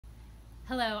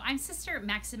Hello, I'm Sister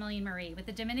Maximilian Marie with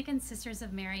the Dominican Sisters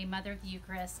of Mary, Mother of the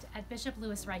Eucharist at Bishop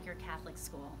Louis Reicher Catholic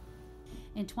School.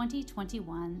 In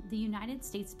 2021, the United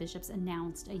States bishops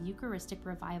announced a Eucharistic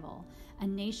revival, a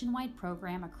nationwide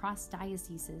program across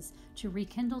dioceses to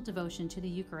rekindle devotion to the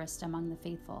Eucharist among the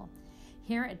faithful.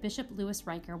 Here at Bishop Louis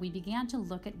Reicher, we began to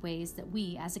look at ways that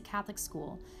we, as a Catholic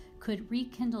school, could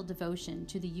rekindle devotion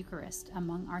to the Eucharist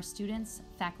among our students,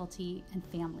 faculty, and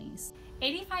families.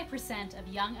 85% of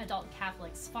young adult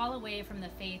Catholics fall away from the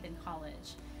faith in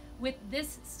college. With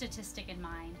this statistic in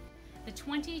mind, the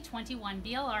 2021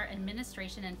 BLR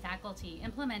administration and faculty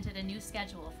implemented a new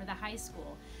schedule for the high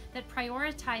school that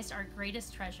prioritized our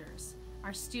greatest treasures,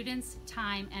 our students'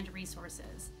 time and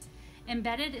resources.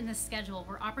 Embedded in the schedule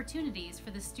were opportunities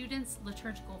for the students'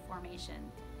 liturgical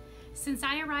formation. Since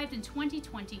I arrived in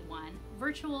 2021,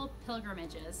 virtual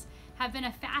pilgrimages have been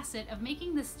a facet of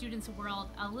making the students' world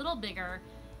a little bigger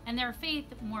and their faith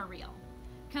more real.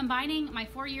 Combining my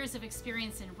 4 years of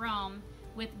experience in Rome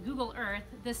with Google Earth,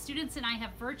 the students and I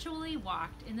have virtually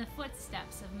walked in the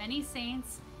footsteps of many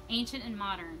saints, ancient and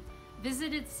modern,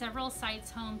 visited several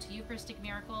sites home to Eucharistic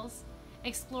miracles,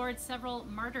 explored several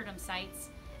martyrdom sites,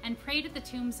 and prayed at the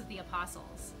tombs of the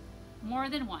apostles. More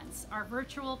than once, our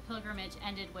virtual pilgrimage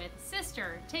ended with,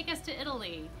 "Sister, take us to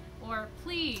Italy," or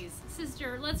 "Please,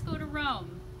 sister, let's go to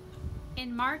Rome."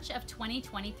 In March of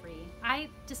 2023,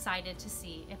 I decided to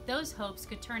see if those hopes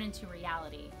could turn into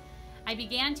reality. I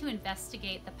began to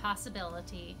investigate the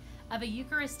possibility of a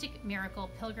Eucharistic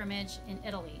miracle pilgrimage in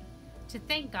Italy, to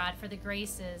thank God for the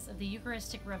graces of the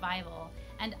Eucharistic revival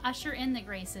and usher in the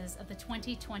graces of the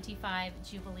 2025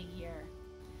 Jubilee year.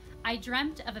 I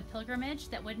dreamt of a pilgrimage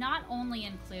that would not only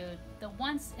include the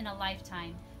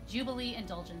once-in-a-lifetime Jubilee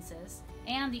indulgences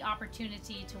and the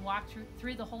opportunity to walk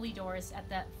through the holy doors at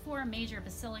the 4 major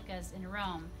basilicas in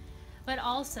Rome, but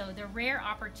also the rare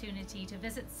opportunity to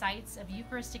visit sites of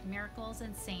Eucharistic miracles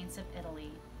and saints of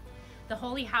Italy. The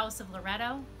Holy House of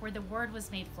Loreto, where the Word was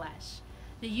made flesh,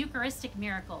 the Eucharistic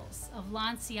miracles of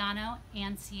Lanciano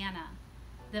and Siena,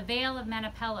 the Vale of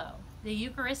Manipello, the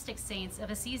Eucharistic saints of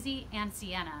Assisi and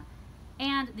Siena,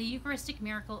 and the Eucharistic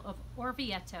miracle of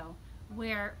Orvieto,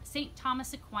 where St.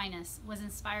 Thomas Aquinas was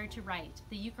inspired to write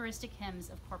the Eucharistic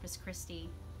hymns of Corpus Christi.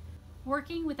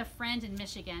 Working with a friend in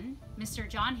Michigan, Mr.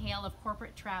 John Hale of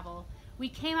Corporate Travel, we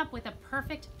came up with a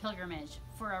perfect pilgrimage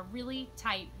for a really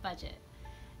tight budget.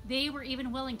 They were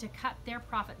even willing to cut their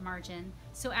profit margin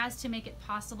so as to make it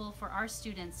possible for our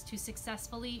students to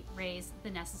successfully raise the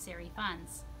necessary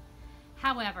funds.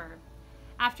 However,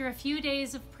 after a few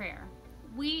days of prayer,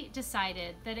 we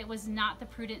decided that it was not the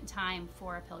prudent time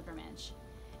for a pilgrimage.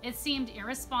 It seemed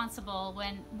irresponsible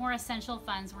when more essential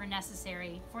funds were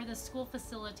necessary for the school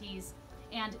facilities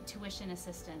and tuition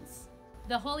assistance.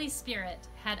 The Holy Spirit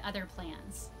had other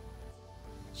plans.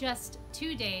 Just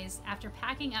 2 days after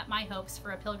packing up my hopes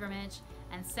for a pilgrimage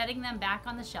and setting them back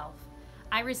on the shelf,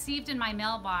 I received in my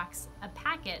mailbox a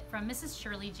packet from Mrs.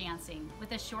 Shirley Jansing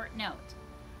with a short note.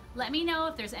 "Let me know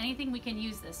if there's anything we can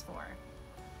use this for."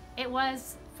 It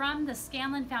was from the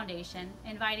Scanlon Foundation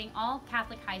inviting all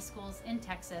Catholic high schools in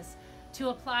Texas to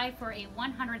apply for a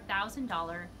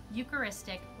 $100,000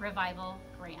 Eucharistic Revival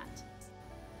grant.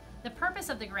 The purpose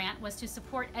of the grant was to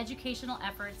support educational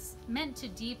efforts meant to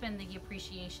deepen the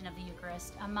appreciation of the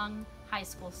Eucharist among high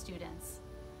school students.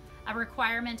 A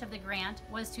requirement of the grant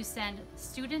was to send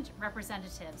student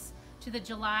representatives to the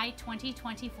July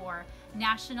 2024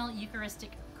 National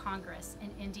Eucharistic Congress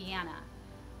in Indiana.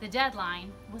 The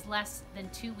deadline was less than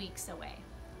 2 weeks away.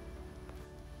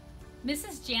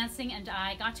 Mrs. Jansing and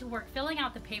I got to work filling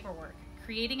out the paperwork,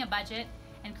 creating a budget,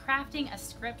 and crafting a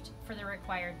script for the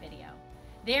required video.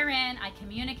 Therein, I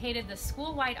communicated the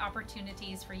school-wide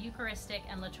opportunities for Eucharistic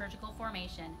and liturgical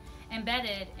formation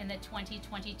embedded in the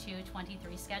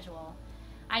 2022-23 schedule.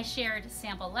 I shared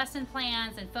sample lesson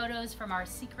plans and photos from our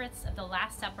Secrets of the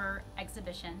Last Supper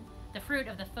exhibition, the fruit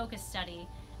of the focus study,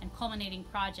 and culminating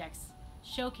projects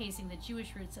showcasing the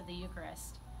Jewish roots of the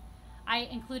Eucharist. I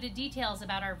included details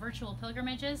about our virtual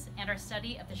pilgrimages and our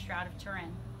study of the Shroud of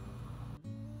Turin.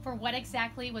 For what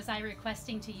exactly was I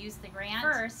requesting to use the grant?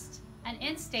 First, an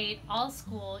in-state,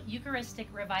 all-school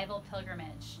Eucharistic Revival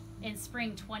pilgrimage in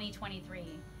spring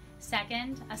 2023.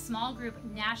 Second, a small group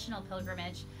national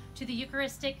pilgrimage to the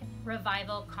Eucharistic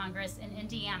Revival Congress in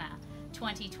Indiana,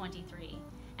 2023.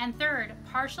 And third,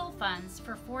 partial funds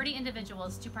for 40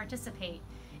 individuals to participate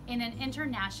in an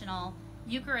international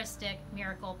Eucharistic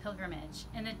miracle pilgrimage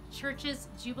in the Church's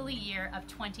Jubilee year of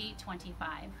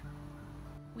 2025.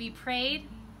 We prayed,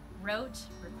 wrote,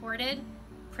 recorded,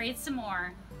 prayed some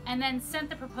more, and then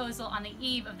sent the proposal on the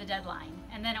eve of the deadline,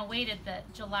 and then awaited the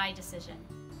July decision.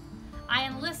 I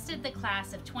enlisted the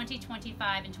class of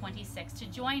 2025 and 26 to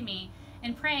join me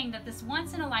in praying that this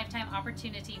once-in-a-lifetime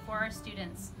opportunity for our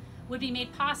students would be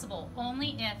made possible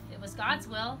only if it was God's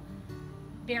will,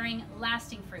 bearing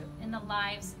lasting fruit in the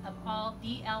lives of all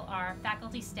BLR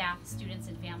faculty, staff, students,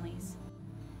 and families.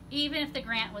 Even if the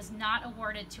grant was not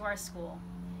awarded to our school,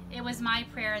 it was my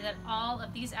prayer that all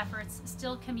of these efforts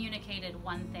still communicated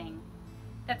one thing,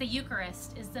 that the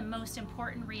Eucharist is the most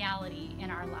important reality in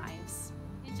our lives.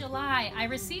 In July, I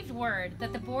received word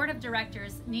that the board of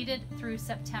directors needed through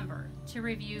September to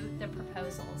review the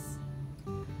proposals.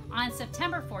 On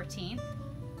September 14th,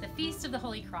 the Feast of the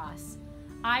Holy Cross,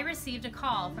 I received a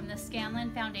call from the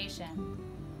Scanlon Foundation.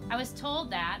 I was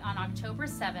told that on October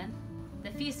 7th,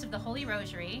 the Feast of the Holy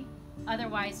Rosary,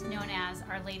 otherwise known as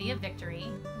Our Lady of Victory,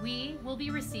 we will be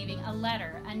receiving a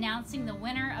letter announcing the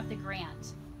winner of the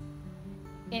grant.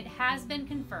 It has been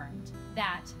confirmed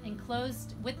that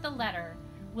enclosed with the letter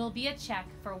will be a check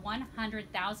for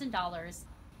 $100,000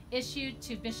 issued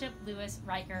to Bishop Louis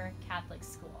Reicher Catholic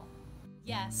School.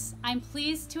 Yes, I'm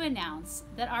pleased to announce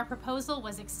that our proposal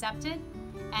was accepted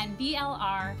and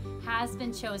BLR has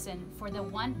been chosen for the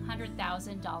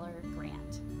 $100,000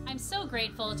 grant. I'm so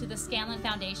grateful to the Scanlon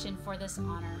Foundation for this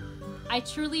honor. I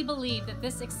truly believe that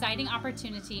this exciting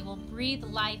opportunity will breathe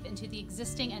life into the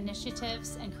existing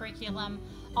initiatives and curriculum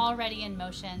already in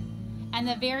motion, and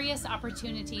the various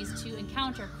opportunities to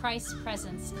encounter Christ's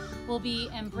presence will be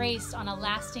embraced on a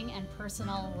lasting and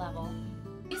personal level.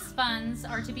 These funds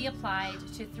are to be applied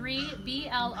to 3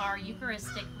 BLR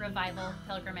Eucharistic Revival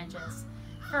pilgrimages.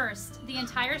 First, the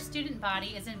entire student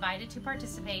body is invited to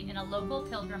participate in a local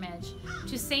pilgrimage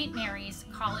to St. Mary's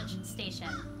College Station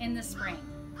in the spring.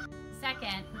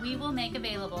 Second, we will make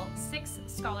available 6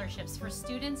 scholarships for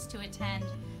students to attend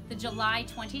the July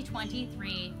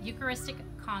 2023 Eucharistic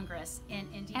Congress in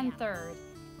Indiana. And third,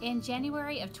 in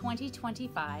January of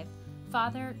 2025,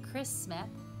 Father Chris Smith,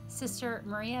 Sister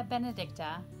Maria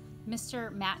Benedicta,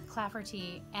 Mr. Matt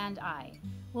Clafferty, and I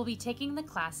will be taking the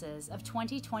classes of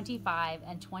 2025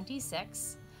 and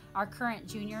 26, our current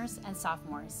juniors and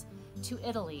sophomores, to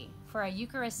Italy for a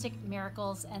Eucharistic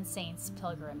Miracles and Saints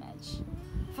pilgrimage.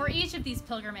 For each of these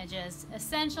pilgrimages,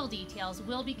 essential details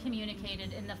will be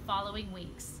communicated in the following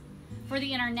weeks. For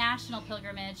the international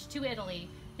pilgrimage to Italy,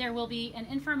 there will be an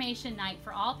information night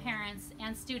for all parents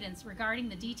and students regarding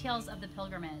the details of the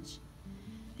pilgrimage,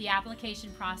 the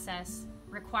application process,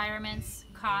 requirements,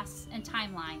 costs, and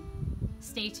timeline.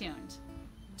 Stay tuned.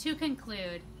 To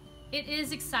conclude, it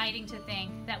is exciting to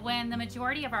think that when the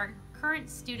majority of our current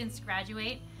students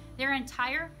graduate, their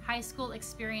entire high school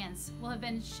experience will have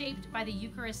been shaped by the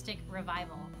Eucharistic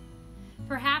revival.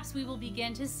 Perhaps we will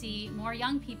begin to see more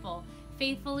young people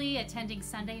faithfully attending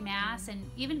Sunday Mass and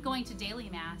even going to daily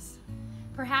Mass.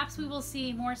 Perhaps we will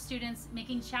see more students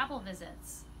making chapel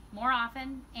visits more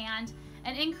often and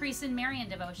an increase in Marian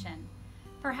devotion.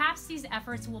 Perhaps these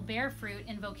efforts will bear fruit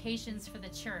in vocations for the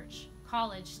church,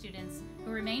 college students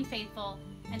who remain faithful,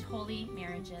 and holy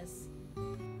marriages.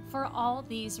 For all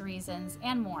these reasons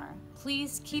and more,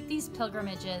 please keep these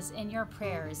pilgrimages in your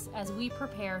prayers as we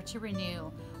prepare to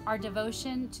renew our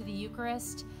devotion to the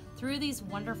Eucharist through these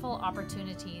wonderful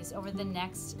opportunities over the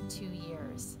next 2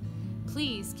 years.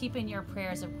 Please keep in your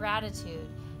prayers of gratitude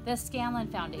the Scanlon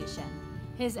Foundation,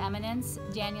 His Eminence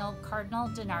Daniel Cardinal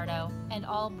DiNardo, and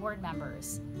all board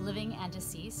members, living and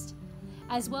deceased,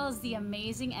 as well as the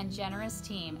amazing and generous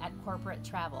team at Corporate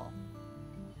Travel.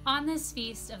 On this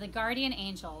feast of the Guardian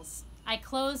Angels, I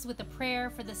close with a prayer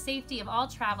for the safety of all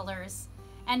travelers,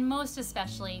 and most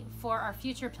especially for our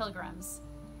future pilgrims.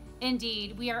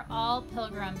 Indeed, we are all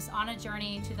pilgrims on a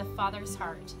journey to the Father's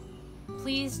heart.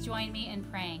 Please join me in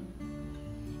praying.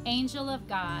 Angel of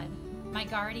God, my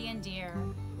guardian dear,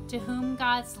 to whom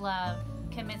God's love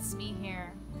commits me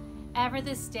here, ever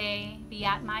this day be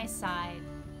at my side,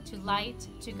 to light,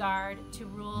 to guard, to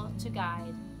rule, to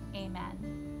guide.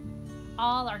 Amen.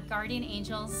 All our guardian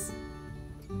angels,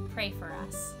 pray for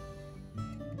us.